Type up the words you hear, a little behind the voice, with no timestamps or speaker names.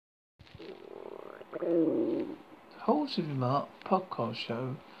The Holsworthy podcast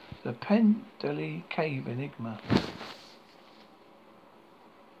show, The Penteli Cave Enigma.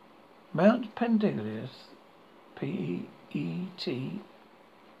 Mount Penteli, P-E-T-E-L-L-I-C-U-S,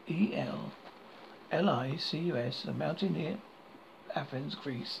 a mountain near Athens,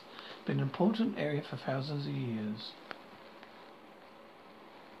 Greece, been an important area for thousands of years.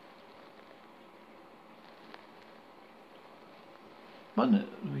 One of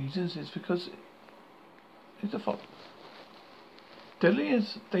the reasons is because it's a fox.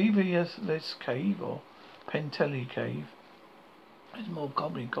 Devious Cave, or Penteli Cave, as more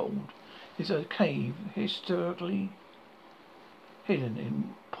commonly called, is a cave historically hidden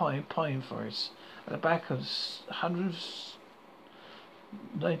in pine forests at the back of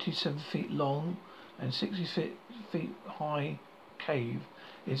 197 feet long and 60 feet high cave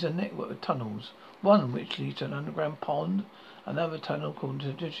is a network of tunnels, one which leads to an underground pond, another tunnel according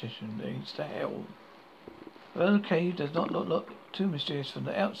to tradition leads to hell. Although the cave does not look too mysterious from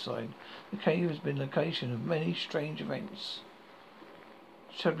the outside, the cave has been the location of many strange events,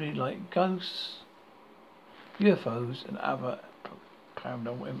 certainly like ghosts, UFOs, and other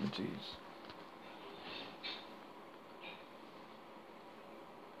paranormal entities.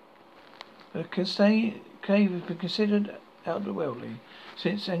 The cave has been considered otherworldly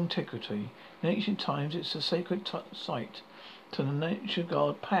since antiquity. In ancient times, it's a sacred site to the nature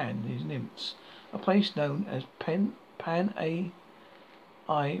god Pan and his nymphs. A place known as Pan-A-I-Polion,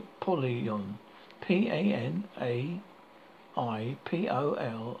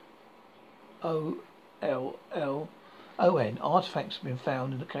 P-A-N-A-I-P-O-L-O-L-O-N. Artifacts have been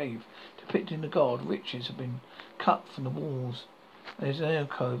found in the cave depicting the god. Riches have been cut from the walls. There's an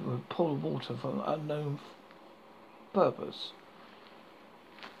alcove with a pool of water for an unknown purpose.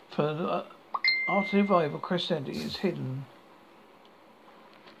 After the revival, Christianity is hidden.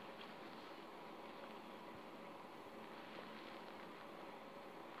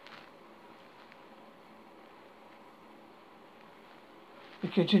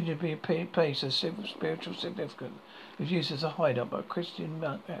 It continued to be a place of spiritual significance. It was used as a hideout by Christian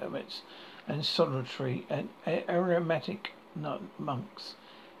hermits and solitary and aromatic monks.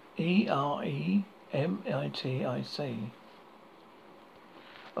 E-R-E-M-I-T-I-C.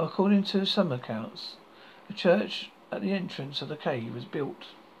 According to some accounts, a church at the entrance of the cave was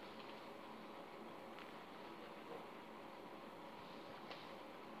built.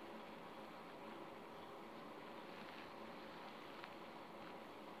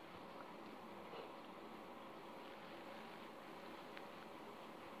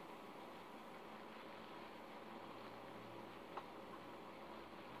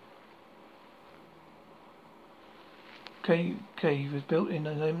 Cave was built in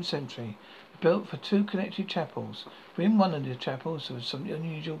the 11th century. Built for two connected chapels. Within one of the chapels there was some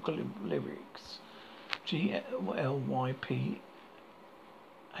unusual lyrics, G-L-Y-P-H-S,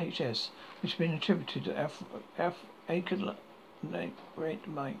 which have been attributed to Great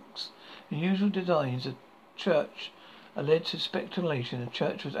monks. Unusual designs of church led to speculation the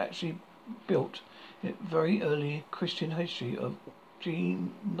church was actually built in very early Christian history of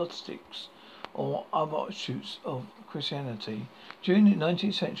Gnostics or other offshoots of Christianity. During the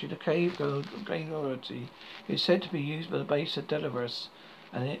 19th century, the cave gained notoriety. It is said to be used by the base of Delaware,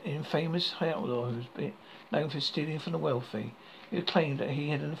 an infamous outlaw who was known for stealing from the wealthy. It claimed that he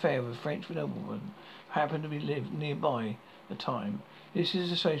had an affair with a French nobleman who happened to be lived nearby at the time. This is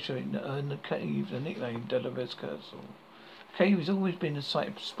associated to earn the cave the nickname Delaware's Castle. The cave has always been a site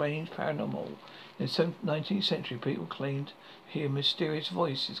of strange paranormal. In the 19th century, people claimed to hear mysterious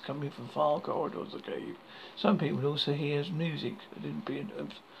voices coming from far corridors of the cave. Some people would also hear music that didn't be a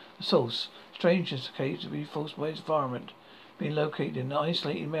source. Strangers, the cave to be forced by its environment, being located in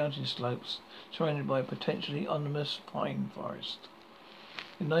isolated mountain slopes surrounded by a potentially ominous pine forest.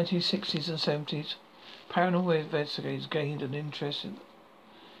 In the 1960s and 70s, paranormal investigators gained an interest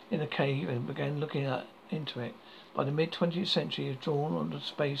in the cave and began looking into it. By the mid-20th century, it was drawn on the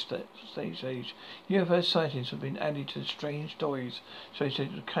space age. UFO sightings have been added to the strange stories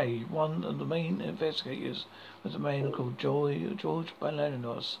associated with the cave. One of the main investigators was a man called George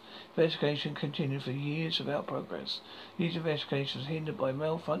Balanos. Investigation continued for years without progress. These investigations were hindered by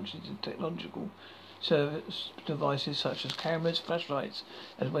malfunctions in technological service devices such as cameras, flashlights,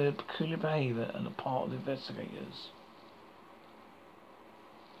 as well as peculiar behaviour on the part of the investigators.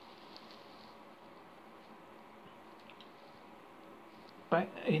 Back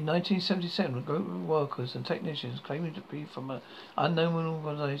in 1977, a group of workers and technicians claiming to be from an unknown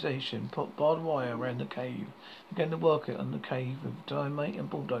organisation put barbed wire around the cave. They began to work it on the cave with dynamite and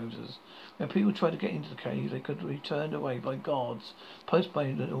bulldozers. When people tried to get into the cave, they could be turned away by guards posted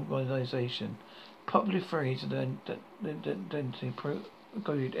by the organisation. Popular theories of the identity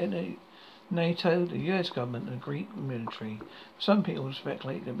included NATO, the US government, and the Greek military. Some people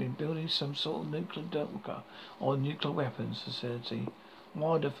speculate they've been building some sort of nuclear bunker or nuclear weapons facility.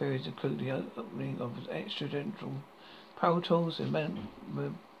 Wider theories include the opening of extraterrestrial portals and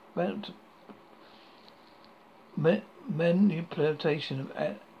manipulation of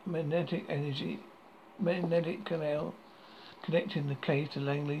magnetic canal connecting the cave to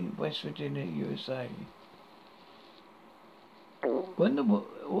Langley, West Virginia, USA. What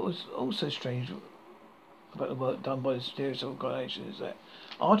was also strange about the work done by the mysterious organisation is that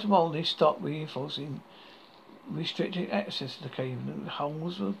after a while they stopped reinforcing restricted access to the cave and the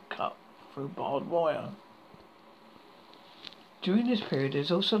holes were cut through barbed wire. During this period there's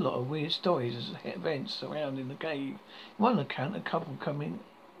also a lot of weird stories of events surrounding the cave. In one account, a couple going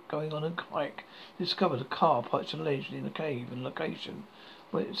on a hike discovered a car parked allegedly in the cave in a location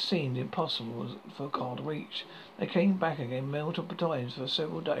where it seemed impossible for a car to reach. They came back again multiple times for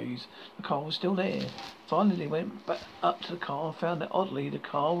several days. The car was still there. Finally they went back up to the car and found that oddly the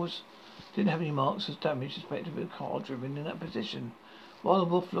car didn't have any marks as damage suspected of a car driven in that position. While the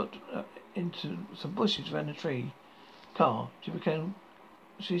wolf looked into some bushes around the car,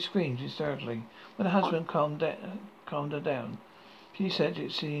 she screamed hysterically. When her husband calmed her down, she said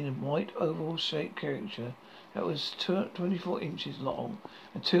she'd seen a white oval-shaped creature that was 24 inches long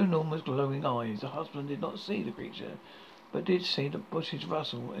and two enormous glowing eyes. The husband did not see the creature, but did see the bushes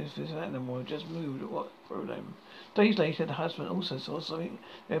rustle as if this animal had just moved through them. Days later, the husband also saw something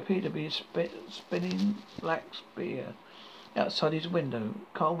that appeared to be a spinning black spear outside his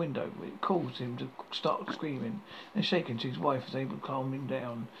car window. It caused him to start screaming and shaking until his wife was able to calm him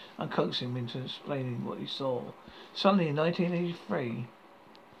down and coax him into explaining what he saw. Suddenly, in 1983,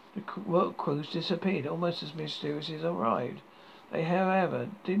 the work crews disappeared, almost as mysteriously as arrived. They, however,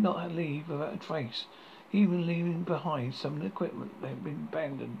 did not leave without a trace, even leaving behind some of the equipment that had been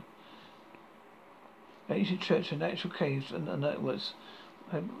abandoned. The ancient church and natural caves and networks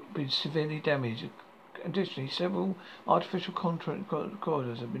had been severely damaged. Additionally, several artificial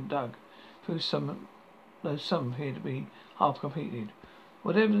corridors had been dug through though some appeared to be half completed.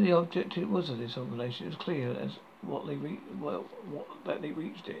 Whatever the objective was of this organisation, it was clear as that they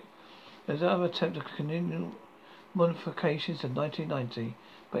reached it. There was another attempt at continual modifications in 1990,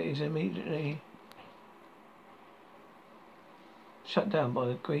 but it was immediately shut down by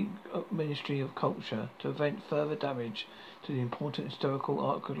the Greek Ministry of Culture to prevent further damage to the important historical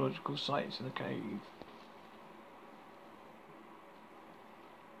archaeological sites in the cave.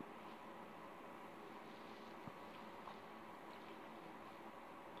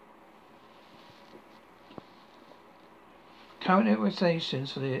 Current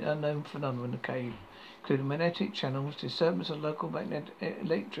explanations for the unknown phenomenon in the cave include magnetic channels, disturbance of local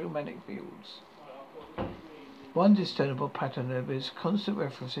electromagnetic fields. One discernible pattern there is constant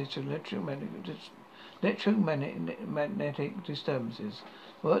references to electromagnetic disturbances.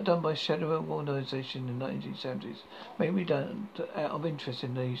 Work done by Shadow Organisation in the 1970s may be done out of interest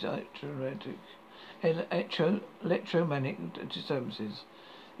in these electromagnetic disturbances.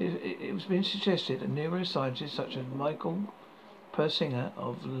 It has been suggested that neuroscientists such as Michael Persinger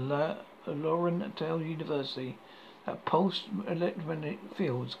of Laurentide University that pulsed electromagnetic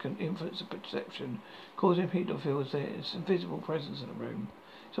fields can influence the perception, causing people to feel there is a visible presence in a room.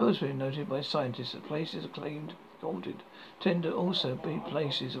 It's also been noted by scientists that places claimed haunted tend to also be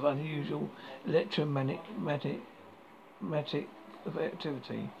places of unusual electromagnetic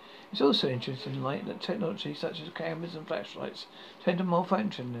activity. It's also interesting in light that technology such as cameras and flashlights tend to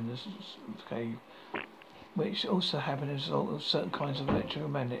malfunction in this cave, which also happen as a result of certain kinds of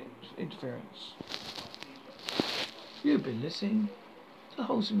electromagnetic interference. You've been listening to the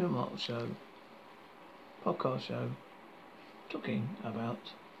Wholesome Remark Show, podcast show, talking about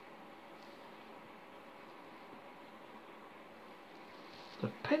the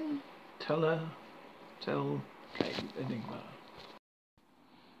penteli cave enigma.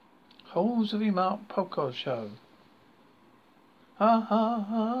 Wholesome Remark podcast show. Ha ha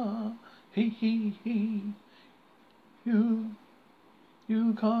ha, he he. You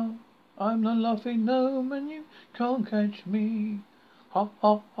can't. I'm the laughing gnome and you can't catch me. Ha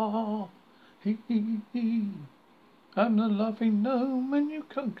ha ha, he he. I'm the laughing gnome and you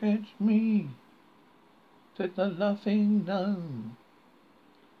can't catch me. Said the laughing gnome.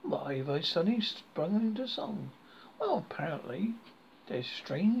 Why have I suddenly sprung into song? Well, apparently, There's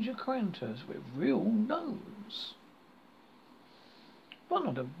strange encounters with real gnomes. One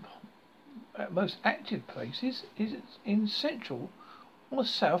of the most active places is in Central or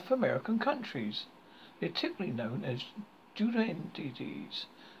South American countries. They're typically known as Judendes.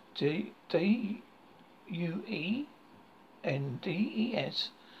 Juendes.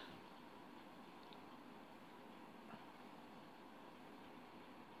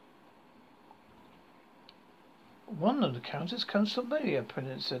 One of the counters comes from the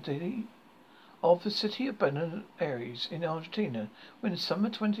Peninsula of the city of Buenos Aires in Argentina. When in summer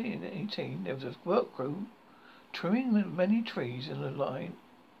 2018 there was a work crew trimming the many trees in the line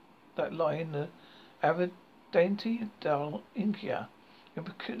that line the Avedente del Inca. In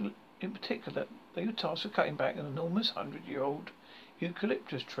particular, they were tasked with cutting back an enormous 100-year-old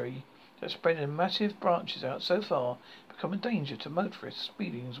eucalyptus tree that spread in massive branches out so far, become a danger to motorists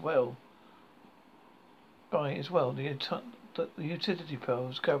speeding as well. The utility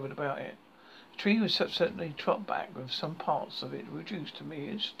poles covered about it. The tree was subsequently chopped back with some parts of it reduced to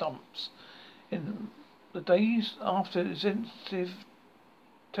mere stumps. In the days after intensive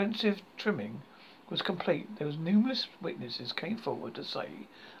trimming was complete, there was numerous witnesses came forward to say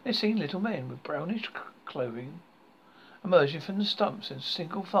they seen little men with brownish clothing emerging from the stumps in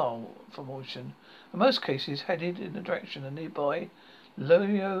single file formation. In most cases, headed in the direction of nearby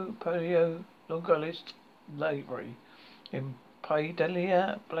Loyo Polio Longolis Library in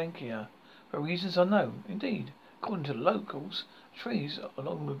Paidella Blanquia for reasons unknown. Indeed, according to the locals, trees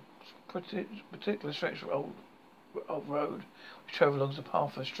along the particular stretch of road which travel along the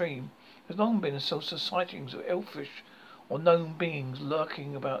path of a stream has long been a source of sightings of elfish or gnome beings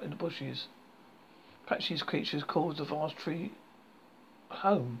lurking about in the bushes. Perhaps these creatures caused the vast tree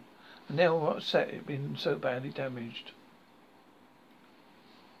home, and now were upset it had been so badly damaged.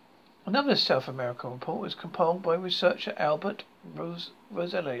 Another South American report was compiled by researcher Albert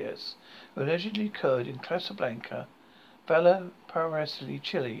Rosales, who allegedly occurred in Casablanca, Valparaiso,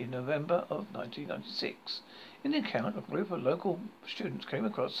 Chile in November of 1996. In the account, a group of local students came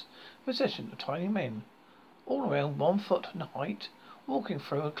across the possession of tiny men, all around 1 foot in height, walking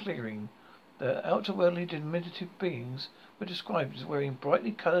through a clearing. The outerworldly diminutive beings were described as wearing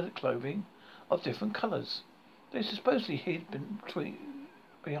brightly coloured clothing of different colours. They supposedly hid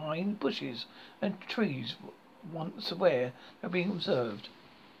behind bushes and trees once aware they were being observed.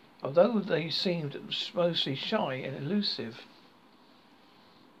 Although they seemed mostly shy and elusive,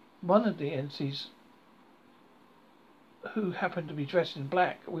 one of the entities, who happened to be dressed in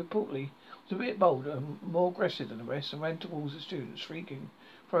black, reportedly was a bit bolder and more aggressive than the rest and ran towards the students, shrieking,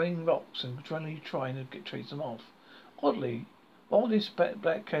 throwing rocks and generally trying to chase them off. Oddly, while this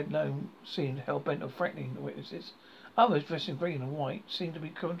black-clad gnome seemed hell-bent on threatening the witnesses, others dressed in green and white seemed to be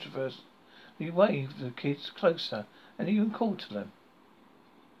controversially waved the kids closer and even called to them.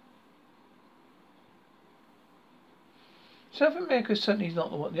 South America is certainly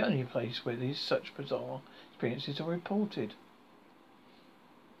not the only place where these such bizarre experiences are reported.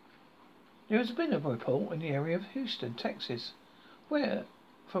 There has been a report in the area of Houston, Texas, where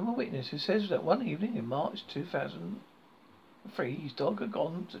from a witness who says that one evening in March 2003 his dog had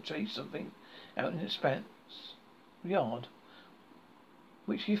gone to chase something out in its yard,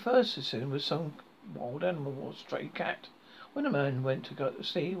 which he first assumed was some wild animal or stray cat. When the man went to go to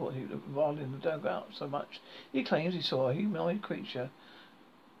see what he was riling the dog out so much, he claims he saw a humanoid creature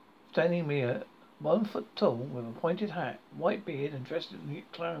standing near 1 foot tall with a pointed hat, white beard and dressed in a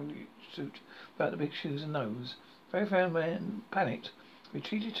clown suit without the big shoes and nose. The very man panicked,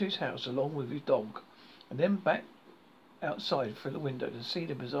 retreated to his house along with his dog, and then back outside through the window to see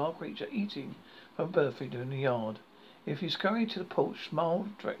the bizarre creature eating from a bird feeder in the yard. If he scurried to the porch,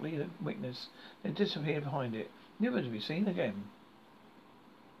 smiled directly at the witness, then disappeared behind it, never to be seen again.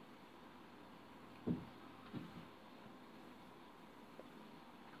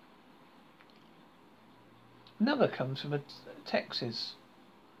 Another comes from Texas.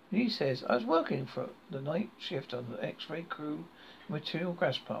 He says, I was working for the night shift on the X-ray crew material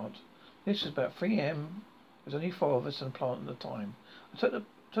gas plant. This was about 3 a.m. There was only 4 of us on the plant at the time. I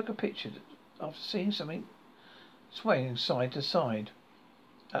took a picture after seeing something swaying side to side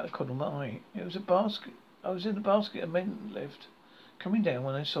at the corner of my eye. It was a basket. I was in the basket and men lift coming down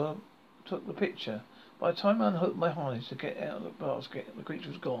when I took the picture. By the time I unhooked my harness to get out of the basket, the creature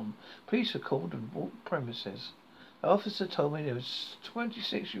was gone. Police were called and walked premises. The officer told me there was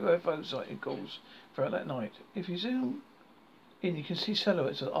 26 UFO sighting calls throughout that night. If you zoom in, you can see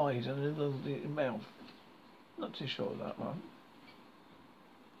silhouettes of eyes and a little mouth. Not too sure of that one.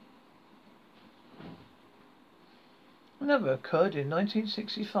 Another occurred in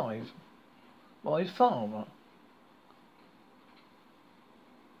 1965. My father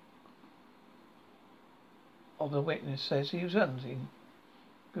of the witness says he was hunting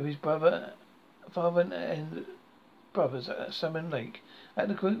with his father and brothers at Salmon Lake. At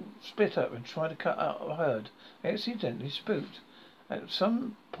the group split up and tried to cut out a herd. They accidentally spooked. At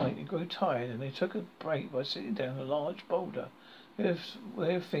some point he grew tired and they took a break by sitting down a large boulder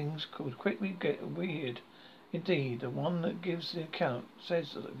where things could quickly get weird. Indeed, the one that gives the account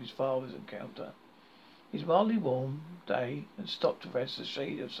says of his father's encounter. It's a mildly warm day and stopped to rest in the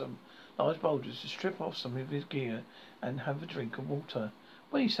shade of some large boulders to strip off some of his gear and have a drink of water.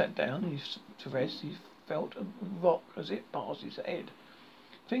 When he sat down to rest, he felt a rock as it passed his head.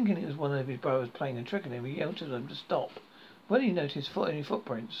 Thinking it was one of his brothers playing a trick on him, he yelled to them to stop. When he noticed any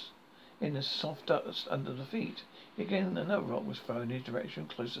footprints in the soft dust under the feet, again another rock was thrown in his direction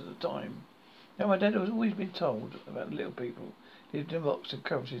close at the time. Now my dad has always been told about the little people lived in rocks and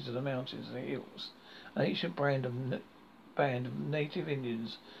crevices of the mountains and the hills, an ancient band of native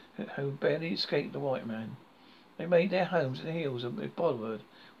Indians who barely escaped the white man. They made their homes in the hills and if bothered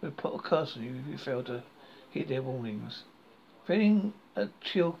would put a curse on you if you failed to heed their warnings. Feeling a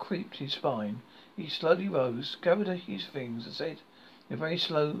chill creep to his spine, he slowly rose, gathered his things and said in a very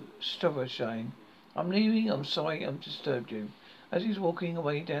slow, stubborn saying, "I'm leaving, I'm sorry I've disturbed you." As he was walking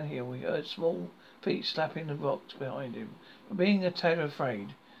away downhill, he heard small feet slapping the rocks behind him, but being a tad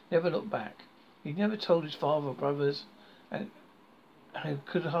afraid, never looked back. He never told his father or brothers, and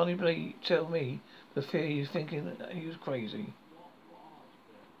could hardly tell me the fear he was thinking that he was crazy.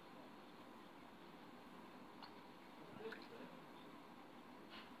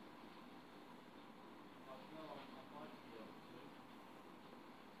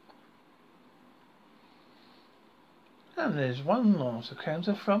 And there's one last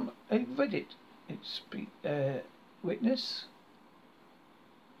encounter from a Reddit witness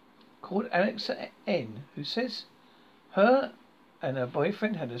called Alex N, who says her and her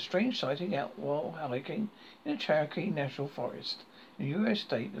boyfriend had a strange sighting out while hiking in the Cherokee National Forest in the U.S.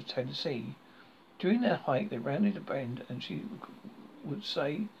 state of Tennessee. During their hike, they rounded a bend, and she would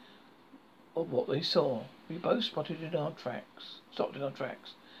say of what they saw. We both stopped in our tracks. There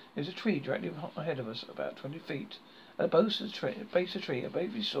was a tree directly ahead of us, about 20 feet. At the base of the tree, I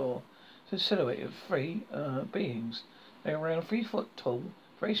briefly saw the silhouette of three beings. They were around 3 foot tall,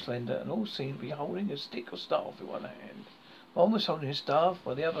 very slender, and all seemed to be holding a stick or staff in one hand. One was holding a staff,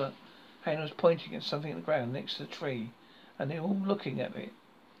 while the other hand was pointing at something on the ground next to the tree, and they were all looking at it.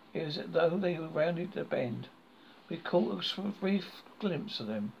 It was as though they had rounded the bend. We caught a brief glimpse of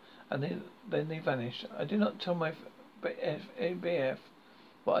them, and then they vanished. I did not tell my BF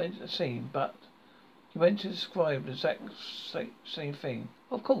what I had seen, but he went to describe the exact same thing.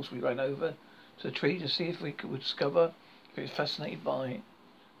 Of course, we ran over to the tree to see if we could discover if it was fascinated by it.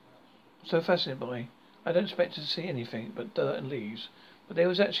 I don't expect to see anything but dirt and leaves, but there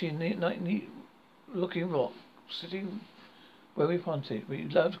was actually a neat looking rock sitting where we planted. We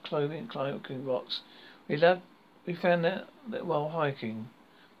loved climbing rocks. We found that while hiking,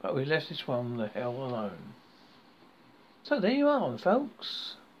 but we left this one the hell alone. So there you are,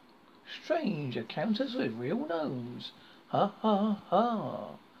 folks. Strange encounters with real gnomes. Ha ha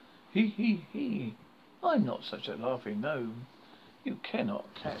ha. He he he. I'm not such a laughing gnome. You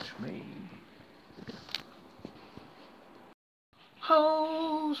cannot catch me.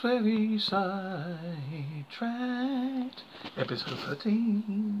 Holsworthy sidetracked. Episode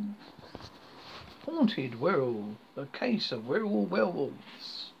 13. Haunted Wirrel. The case of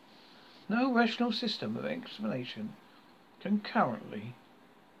werewolves. No rational system of explanation can currently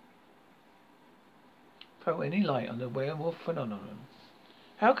throw any light on the werewolf phenomenon.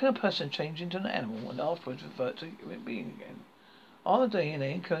 How can a person change into an animal and afterwards revert to a human being again? Our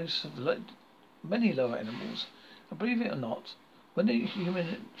DNA encodes of many lower animals, and believe it or not, when the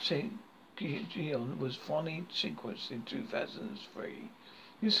human genome was finally sequenced in 2003,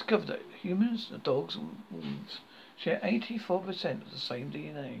 we discovered that humans, dogs, and wolves share 84% of the same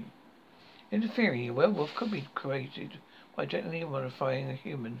DNA. In theory, a werewolf could be created by genetically modifying a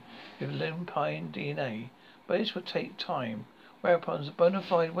human with limpine DNA, but this would take time, whereupon a bona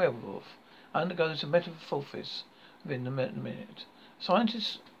fide werewolf undergoes a metamorphosis within a minute.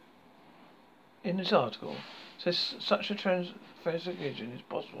 Scientists in this article says such a transformation is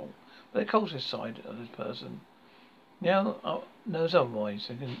possible, but the cultist side of this person now knows otherwise,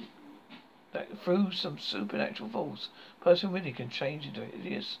 that through some supernatural force, a person really can change into a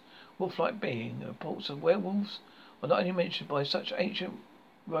hideous wolf-like being. The reports of werewolves were not only mentioned by such ancient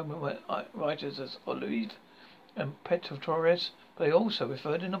Roman writers as Olive and Petrotores, but they also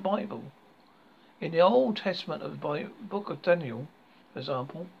referred in the Bible. In the Old Testament of the Book of Daniel, for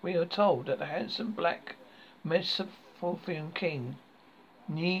example, we are told that the handsome black Mesopotamian king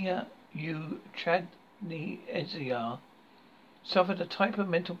Nia gnome suffered a type of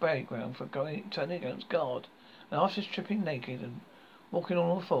mental background for turning against God, and after stripping naked and walking on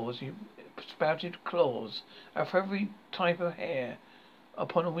all fours, he sprouted claws out of every type of hair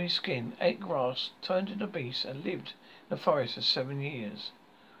upon a weak skin, ate grass, turned into a beast, and lived in the forest for 7 years.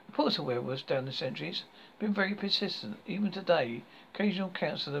 Reports of werewolves down the centuries have been very persistent. Even today, occasional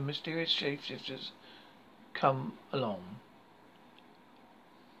accounts of the mysterious shapeshifters come along.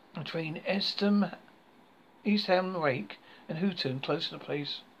 Between Eastham Rake and Hooton, close to the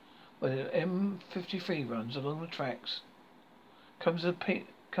place where the M53 runs along the tracks, comes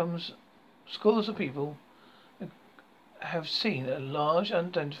scores of people have seen a large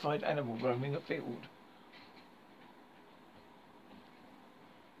unidentified animal roaming a field.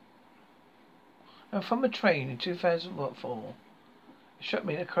 And from a train in 2004, it struck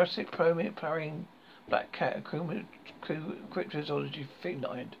me a classic purring black cat, a cryptozoology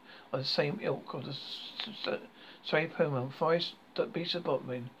feline of the same ilk of the Swaipoma forest beast of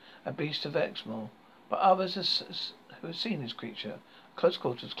Bodmin and beast of Exmoor. But others who have seen this creature at close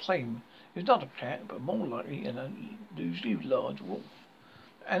quarters claim it was not a cat, but more likely an unusually large wolf.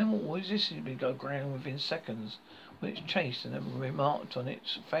 The animal always instantly go ground within seconds when it's chased, and then remarked on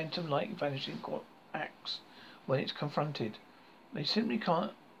its phantom-like vanishing acts when it's confronted. They simply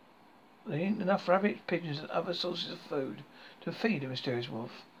can't. There ain't enough rabbits, pigeons, and other sources of food to feed a mysterious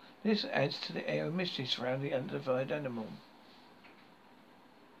wolf. This adds to the air of mystery surrounding the unidentified animal.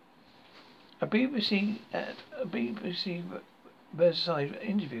 A BBC Merseyside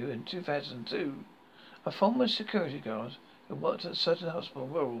interview in 2002, a former security guard who worked at a certain hospital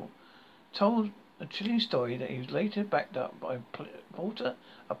in Wirrel told a chilling story that he was later backed up by a porter,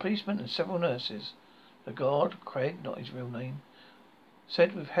 a policeman, and several nurses. The guard, Craig, not his real name,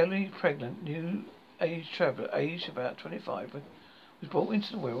 said with heavily pregnant new age traveller, aged about 25, was brought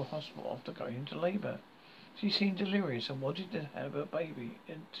into the Wirrel hospital after going into labour. She seemed delirious and wanted to have her baby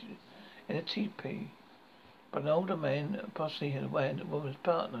in a teepee. But an older man, possibly the woman's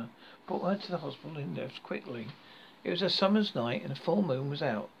partner, brought her to the hospital and left quickly. It was a summer's night and the full moon was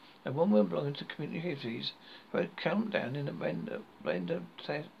out. A woman belonging to community hippies who had camped down in a blend of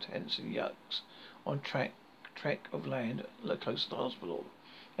tents and yucks on trek of land close to the hospital.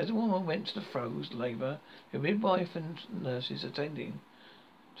 As the woman went to the throes labour, the midwife and nurses attending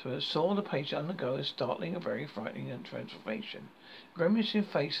to her saw the patient undergo a startling and very frightening transformation. The grimacing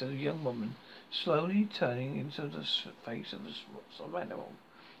face of the young woman slowly turning into the face of some animal.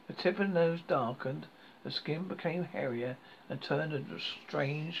 The tip of the nose darkened, the skin became hairier and turned a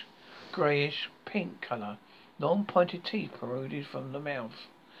strange greyish pink colour. Long pointed teeth protruded from the mouth.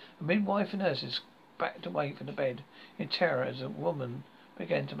 The midwife and nurses backed away from the bed in terror as the woman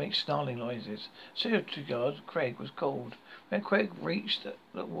began to make snarling noises. Security guard Craig was called. When Craig reached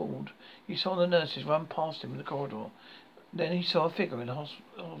the ward, he saw the nurses run past him in the corridor. Then he saw a figure in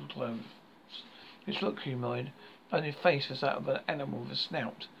hospital clothes. His looked humanoid, and his face was that of an animal with a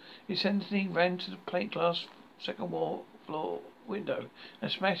snout. He instantly ran to the plate glass second floor window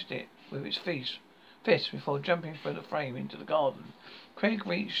and smashed it with his fist before jumping through the frame into the garden. Craig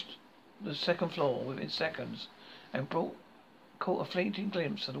reached the second floor within seconds and caught a fleeting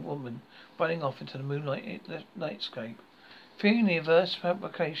glimpse of the woman running off into the moonlight nightscape. Fearing the adverse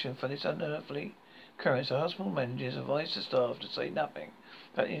repercussion for this unearthly occurrence, the hospital managers advised the staff to say nothing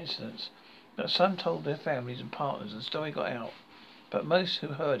about the incidents. But some told their families and partners, and the story got out. But most who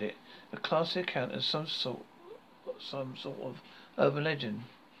heard it classed the account as some sort of urban legend.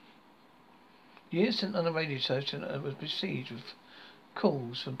 The incident on the radio station was besieged with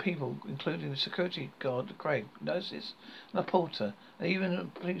calls from people, including the security guard Craig, nurses, and a porter, and even a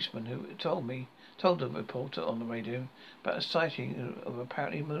policeman who told the reporter on the radio about a sighting of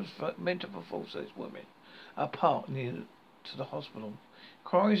apparently metamorphosed women at a park near to the hospital.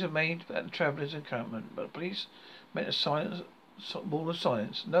 Inquiries were made at the travellers' encampment, but the police met a wall of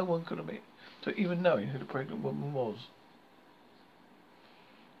silence. No one could admit to even knowing who the pregnant woman was.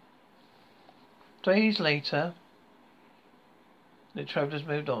 Days later, the travellers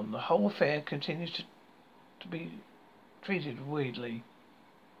moved on. The whole affair continues to be treated weirdly.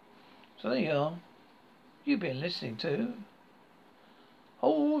 So there you are. You've been listening to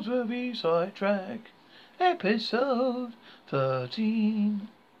Holsworthy Sidetracked, episode 13.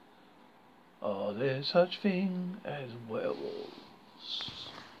 Are there such thing as werewolves?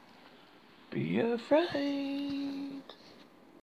 Be afraid.